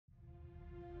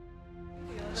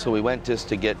So we went just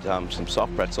to get some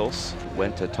soft pretzels,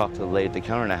 went to talk to the lady at the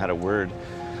counter, and I had a word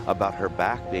about her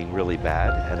back being really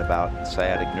bad and about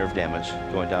sciatic nerve damage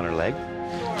going down her leg.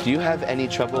 Do you have any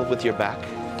trouble with your back?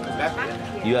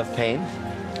 You have pain?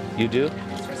 You do?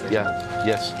 Yeah,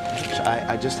 yes.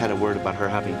 I just had a word about her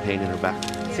having pain in her back.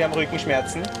 Sie haben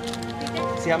Rückenschmerzen?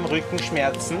 Sie haben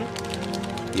Rückenschmerzen?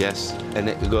 Yes, and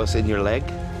it goes in your leg?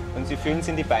 Und Sie fühlen es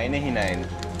in die Beine hinein?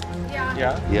 Ja.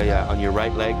 Ja? Yeah, yeah, on your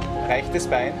right leg? Rechtes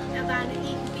Bein? Er war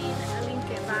irgendwie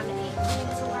linke, war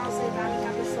irgendwie zu Hause, dann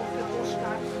habe ich so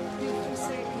gebuschert, die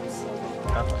Füße und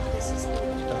so. Ah. Das ist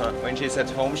gut. When she's at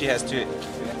home, she has to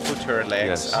put her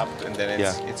legs Yes. up, and then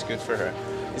it's good for her.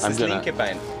 Ist das linke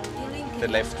Bein? The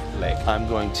left leg. I'm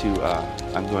going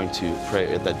to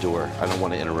pray at that door. I don't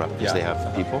want to interrupt because they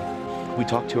have people. We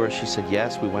talked to her, she said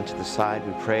yes, we went to the side,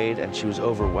 we prayed, and she was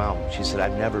overwhelmed. She said,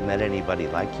 I've never met anybody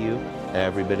like you.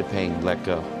 Every bit of pain, let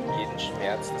go. Jeden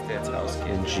Schmerz, dass der jetzt rausgeht.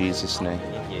 In Jesus' name.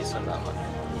 In Jesu Namen.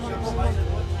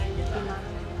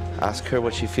 Ask her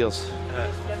what she feels.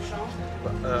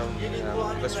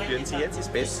 Was spüren Sie jetzt?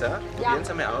 Ist besser? Ja. Probieren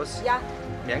Sie mal aus. Ja.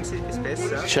 Merken Sie, ist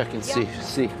besser? Check and see,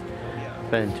 see.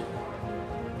 Bend.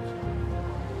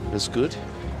 That's good?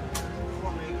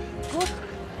 Gut,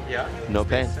 Ja. No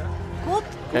pain? Besser? gut,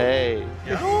 Hey.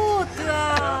 gut.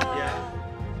 Ja.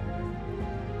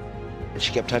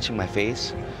 She kept touching my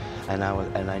face, and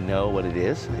I know what it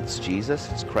is. It's Jesus.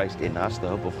 It's Christ in us, the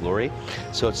hope of glory.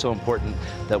 So it's so important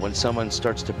that when someone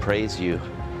starts to praise you,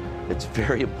 it's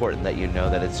very important that you know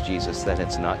that it's Jesus, that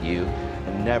it's not you,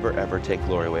 and never ever take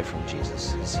glory away from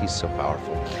Jesus. He's so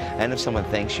powerful. And if someone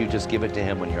thanks you, just give it to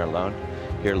him when you're alone.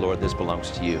 Here, Lord, this belongs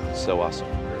to you. So awesome.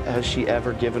 Has she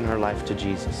ever given her life to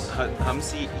Jesus? Haben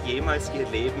Sie jemals Ihr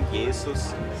Leben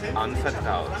Jesus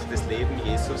anvertraut? Das Leben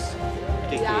Jesus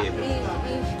Ja, gegeben?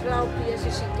 ich glaube,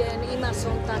 Jesus, ich gehe immer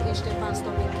Sonntag ist der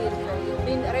Pastor in die Kirche. Ich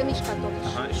bin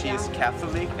römisch-katholisch. She is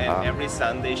Catholic, and every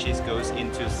Sunday she goes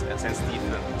into St.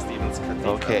 Stephen's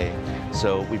Cathedral. Okay,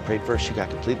 so we prayed for her. She got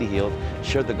completely healed.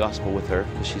 Shared the gospel with her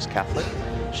because she's Catholic.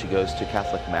 She goes to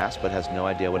Catholic Mass but has no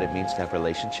idea what it means to have a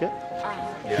relationship.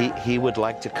 He would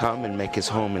like to come and make his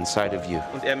home inside of you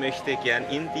Und möchte gern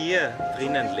in dir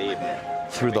drinnen leben,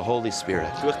 through the Holy Spirit.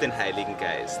 durch den Heiligen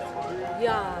Geist.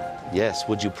 Ja. Yes,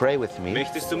 would you pray with me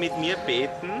Möchtest du mit mir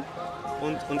beten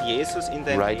und Jesus in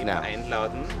dein Right Leben now.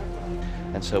 einladen?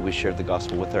 And so we shared the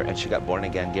gospel with her and she got born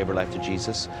again, gave her life to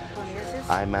Jesus.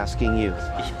 I'm asking you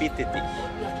Ich bitte dich,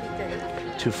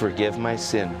 to forgive my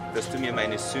sin dass du mir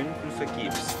meine Sünden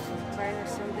vergibst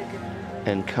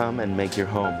and come and make your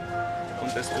home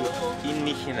und dass du in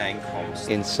mich hineinkommst,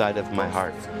 inside of my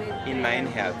heart. in mein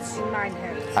Herz. In mein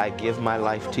Herz. I give my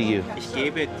life to you. Ich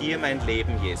gebe dir mein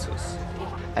Leben, Jesus.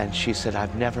 And she said,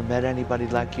 I've never met anybody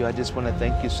like you. I just want to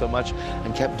thank you so much,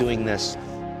 and kept doing this.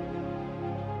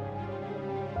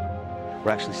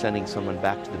 We're actually sending someone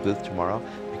back to the booth tomorrow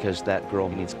because that girl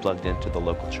needs plugged into the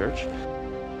local church.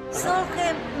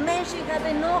 Solche Menschen habe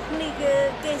ich noch nie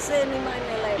gesehen in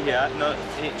meinem Leben. Yeah, no,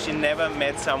 she never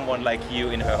met someone like you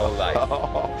in her whole life.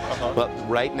 But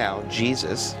right now,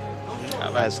 Jesus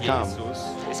Aber has come Jesus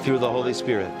ist through the gekommen. Holy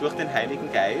Spirit. Durch den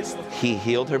Heiligen Geist He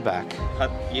healed her back.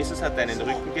 Jesus hat deinen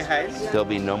Rücken geheilt. There'll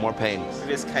be no more pain. Du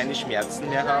wirst keine Schmerzen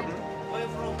mehr haben.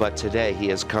 But today, he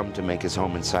has come to make his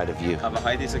home inside of you. Aber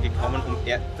heute ist gekommen,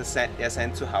 dass er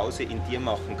sein Zuhause in dir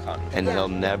machen kann. And he'll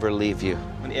never leave you.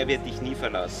 Und wird dich nie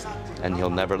verlassen. And he'll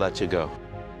never let you go.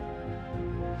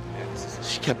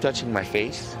 She kept touching my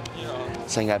face,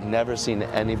 saying, I've never seen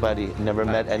anybody, never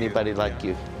met anybody like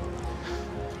you.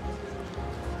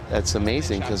 That's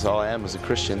amazing, because all I am is a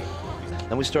Christian.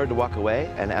 Then we started to walk away,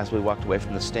 and as we walked away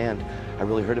from the stand, I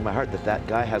really heard in my heart that that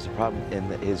guy has a problem in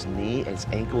his knee, his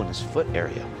ankle, and his foot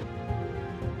area.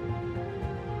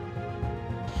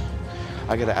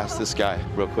 I gotta ask this guy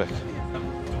real quick.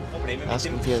 Probleme Ask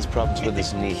him mit if he has problems with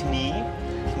his knee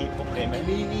Knieprobleme.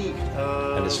 Knie nicht.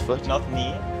 and his foot. Not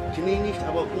knee. Knie nicht,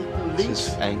 aber unten It's links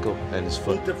his ankle and his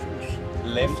foot. Unterfuß.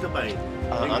 Left. Unterbein.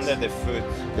 Under the foot.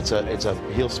 It's a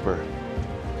heel spur.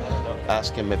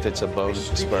 Ask him if it's a bone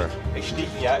spur. A stich,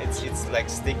 yeah, it's like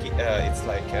sticky. It's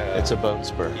like. It's a bone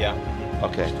spur. Yeah.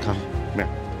 Okay, come here.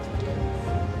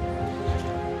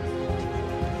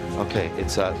 Okay,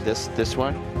 it's this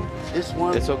one. This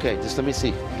one. It's okay. Just let me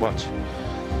see. Watch.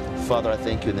 Father, I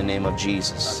thank you in the name of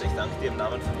Jesus. Also ich danke dir im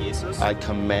Namen von Jesus. I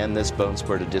command this bone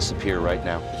spur to disappear right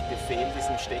now. Ich befehle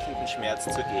diesem stechenden Schmerz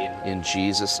zu gehen. In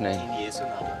Jesus' name, In Jesu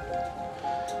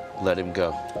Namen. let him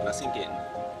go. Lass ihn gehen.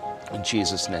 In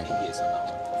Jesus' name. In Jesu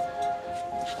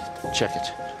Namen. Check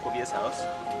it. Probier's aus.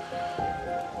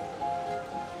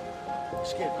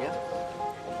 Es geht, ja?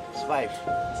 Es ist weich.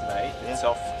 It's light. It's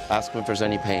soft. Ask him if there's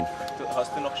any pain. Du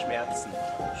hast du noch Schmerzen?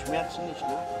 Schmerzen nicht,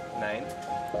 ne? Nein.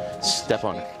 Step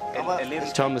on it. A little,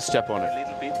 Tell him to step on a it.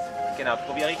 little bit. Genau,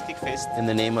 probier richtig fest. In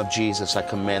the name of Jesus, I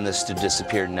command this to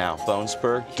disappear now. Bone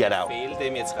spur, get out. Befehl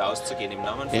dem jetzt rauszugehen im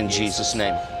Namen von In Jesus, Jesus'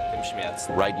 name. dem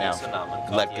Schmerzen. Right In now. Jesu Namen.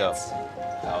 Let Grad go. jetzt.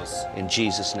 Raus. In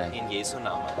Jesus' name. In Jesu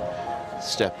Namen.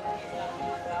 Step.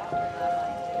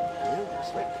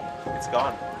 It's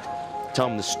gone. Tell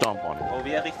him to stomp on it.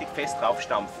 Probier richtig fest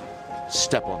draufstampfen.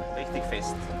 Step on it. Richtig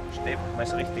fest. Stepp, mal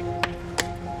so richtig.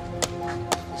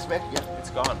 Ist weg, ja.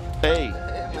 It's gone. Hey,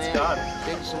 It's gone.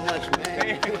 Thank you so much,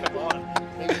 man. Come on.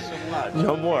 Thank you so much.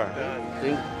 no more.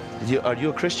 Thank- Are you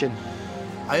a Christian?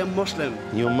 I am Muslim,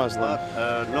 You a Muslim?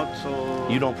 but not so...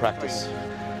 You don't practice.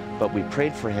 But we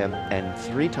prayed for him, and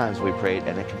 3 times we prayed,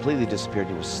 and it completely disappeared.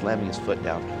 He was slamming his foot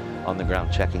down on the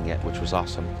ground, checking it, which was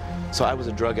awesome. So I was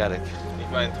a drug addict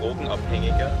Ich war ein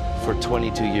Drogenabhängiger, for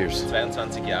 22 years.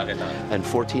 22 Jahre lang. And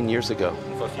 14 years ago,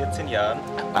 Und vor 14 Jahren,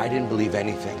 I didn't believe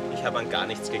anything. ich habe an gar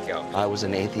nichts geglaubt. I was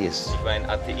an atheist, Ich war ein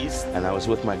Atheist and I was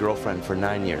with my girlfriend for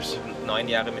 9 years. und 9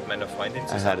 Jahre mit meiner Freundin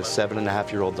I had a zusammen.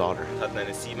 7.5-year-old daughter, Hatten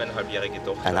eine 7,5-jährige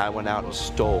Tochter. and I went out and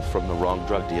stole from the wrong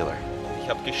drug dealer, Ich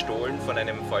habe gestohlen von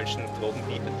einem falschen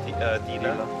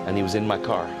Drogendealer. and he was in my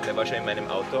car. Der war schon in meinem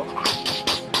Auto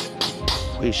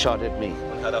He shot at me,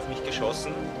 und hat auf mich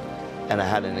geschossen. and I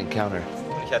had an encounter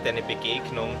Und ich hatte eine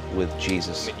Begegnung with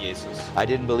Jesus. mit Jesus. I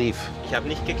didn't believe. Ich habe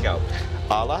nicht geglaubt.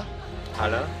 Allah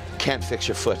Allah can't fix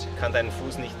your foot. kann deinen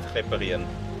Fuß nicht reparieren.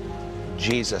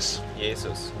 Jesus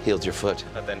Jesus healed your foot.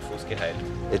 hat deinen Fuß geheilt.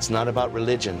 It's not about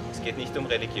religion. Es geht nicht um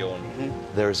Religion.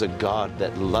 There's a God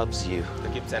that loves you, Da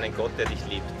gibt es einen Gott, der dich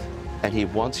liebt. and He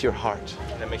wants your heart.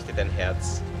 Und er möchte dein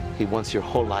Herz. He wants your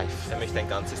whole life. Er möchte dein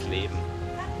ganzes Leben.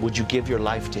 Would you give your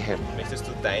life to Him? Möchtest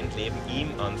du dein Leben ihm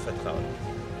anvertrauen?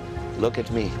 Look at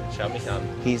me. Schau mich an.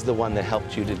 He's the one that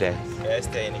helped you today. Er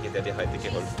ist derjenige, der dir heute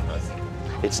geholfen hat.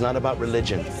 It's not about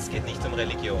religion. Es geht nicht um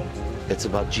Religion. It's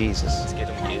about Jesus. Es geht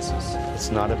um Jesus.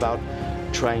 It's not about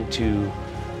trying to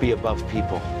be above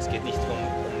people. Es geht nicht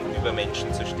um über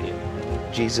Menschen zu stehen.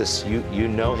 Jesus, you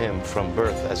know Him from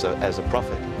birth as a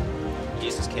prophet.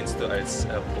 Jesus kennst du als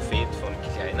Prophet von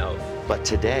klein auf. But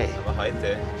today, Aber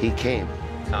heute He came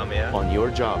kam er on your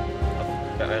job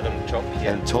bei eurem Job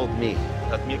hier and told me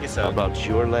und hat mir gesagt about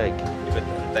your leg über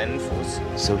deinen Fuß,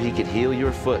 so He could heal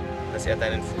your foot dass er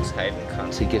deinen Fuß heilen kann,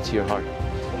 to get to your heart.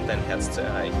 um dein Herz zu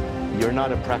erreichen. You're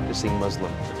not a practicing Muslim.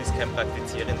 Du bist kein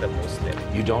praktizierender Muslim.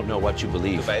 You don't know what you Du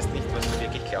believe. weißt nicht, was du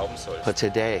wirklich glauben sollst. But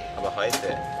today, Aber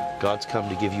heute God's come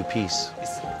to give you peace.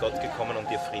 ist Gott gekommen, um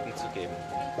dir Frieden zu geben.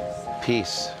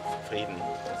 Peace. Frieden.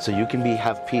 So you can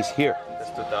have peace here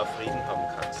Dass du da Frieden haben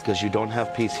kannst. because you don't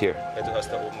have peace here. Weil du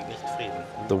hast da oben nicht Frieden.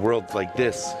 The world's like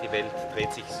this. Die Welt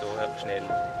dreht sich so schnell.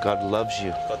 God loves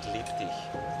you. Gott liebt dich.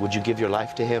 Would you give your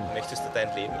life to Him? Möchtest du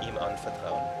dein Leben ihm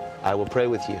anvertrauen? I will pray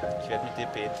with you. Ich werde mit dir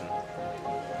beten.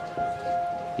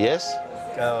 Yes?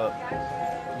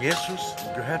 Jesus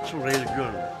gehört zur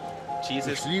Religion.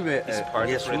 Jesus Ich liebe, is part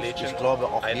Jesus. of religion. Ich glaube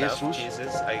auch I love Jesus.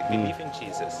 Jesus. I believe in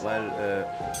Jesus. Weil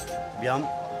wir haben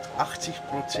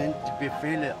 80% die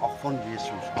Befehle auch von Jesus.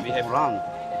 Im We have- Koran.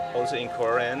 Also in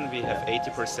Quran we have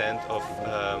 80% of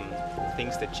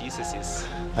things that Jesus is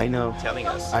I know. telling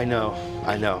us. I know.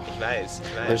 I know. Ich weiß,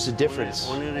 ich There's a weiß. difference.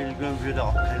 Ohne Religion würde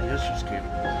auch kein Jesus geben.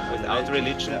 Without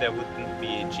religion there wouldn't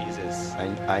be Jesus.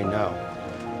 I know.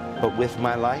 But with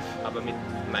my life, Aber mit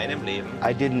meinem Leben,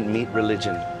 I didn't meet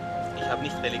religion. ich habe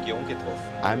nicht Religion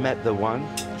getroffen. I met the one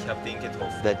Ich habe den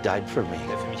getroffen, that died for me.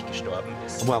 der für mich gestorben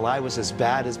ist. Well, I was as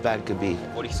bad could be.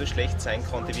 Obwohl ich so schlecht sein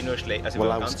konnte wie nur schlecht, also ich Well,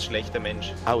 war I ein was- ganz schlechter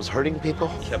Mensch. I was hurting people.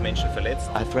 Ich habe Menschen verletzt.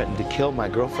 I threatened to kill my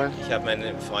girlfriend. Ich habe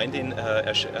meine Freundin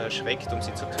erschreckt, um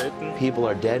sie zu töten. People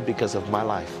are dead because of my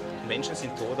life. Menschen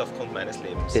sind tot aufgrund meines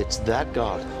Lebens. It's that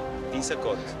God Dieser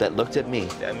Gott, that looked at me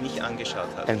der mich angeschaut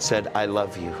hat and said, I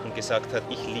love you. und gesagt hat,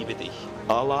 ich liebe dich.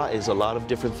 Allah is a lot of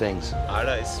different things,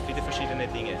 Allah ist viele verschiedene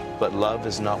Dinge, but love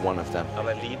is not one of them.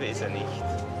 aber Liebe ist er nicht.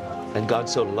 And God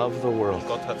so loved the world Und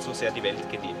Gott hat so sehr die Welt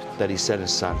geliebt, that He sent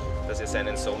His Son. dass er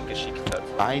seinen Sohn geschickt hat.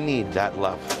 I need that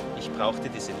love Ich brauchte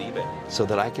diese Liebe, so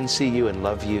that I can see you and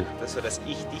love you so dass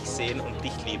ich dich sehen und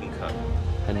dich lieben kann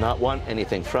and not want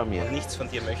anything from you. und nichts von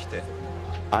dir möchte.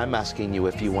 I'm asking you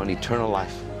if you want eternal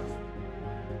life.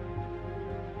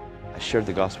 I shared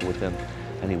the gospel with him,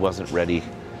 and he wasn't ready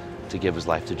to give his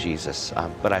life to Jesus.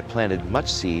 But I planted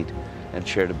much seed and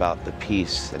shared about the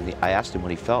peace. And I asked him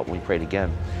what he felt when we prayed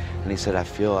again. And he said, I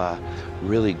feel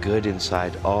really good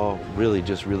inside. Oh, really,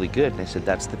 just really good. And I said,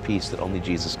 that's the peace that only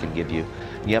Jesus can give you.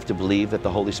 And you have to believe that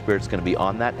the Holy Spirit's going to be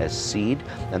on that as seed,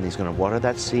 and He's going to water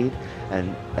that seed.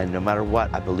 And no matter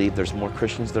what, I believe there's more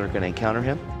Christians that are going to encounter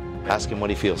Him. Ask him what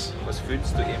he feels. Was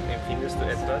fühlst du? Empfindest du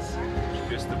etwas?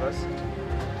 Spürst du was?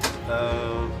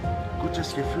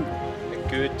 Gutes Gefühl. A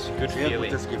good Sehr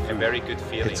feeling. gutes Gefühl. A very good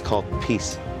feeling. It's called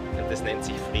peace. Und das nennt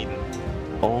sich Frieden.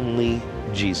 Only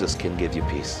Jesus can give you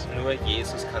peace. Nur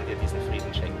Jesus kann dir diesen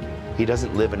Frieden schenken. He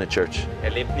doesn't live in a church.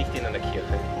 Lebt nicht in einer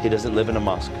Kirche. He doesn't live in a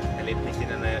mosque. Lebt nicht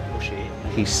in einer Moschee.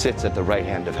 He sits at the right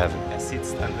hand of heaven.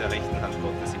 Sitzt an der rechten Hand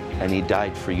Gottes im Himmel. And he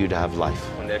died for you to have life.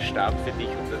 Und starb für dich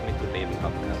und damit du Leben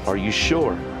haben kannst. Are you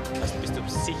sure Also bist du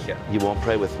sicher? you won't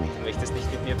pray with me? Du möchtest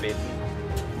nicht mit mir beten?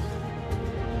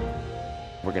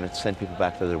 We're going to send people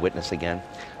back to their witness again.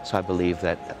 So I believe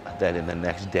that in the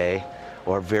next day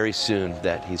or very soon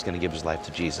that he's going to give his life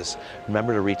to Jesus.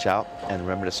 Remember to reach out and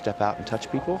remember to step out and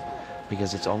touch people,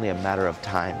 because it's only a matter of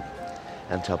time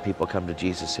until people come to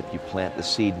Jesus if you plant the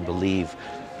seed and believe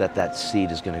that that seed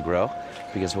is going to grow.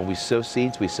 Because when we sow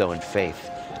seeds, we sow in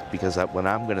faith. Because when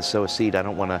I'm going to sow a seed, I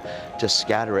don't want to just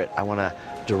scatter it. I want a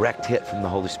direct hit from the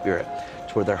Holy Spirit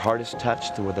to where their heart is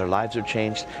touched, to where their lives are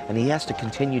changed. And he has to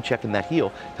continue checking that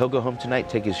heel. He'll go home tonight,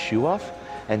 take his shoe off,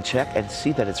 and check and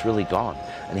see that it's really gone.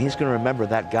 And he's going to remember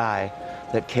that guy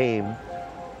that came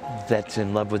that's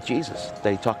in love with Jesus.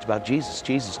 That he talked about Jesus,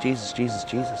 Jesus, Jesus, Jesus,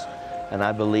 Jesus. And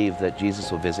I believe that Jesus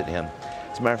will visit him.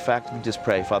 As a matter of fact, we just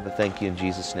pray, Father, thank you in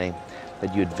Jesus' name,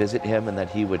 that you would visit him and that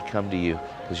he would come to you,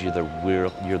 because you're the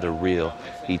real,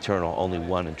 eternal, only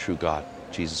one and true God,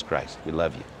 Jesus Christ. We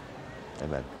love you.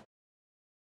 Amen.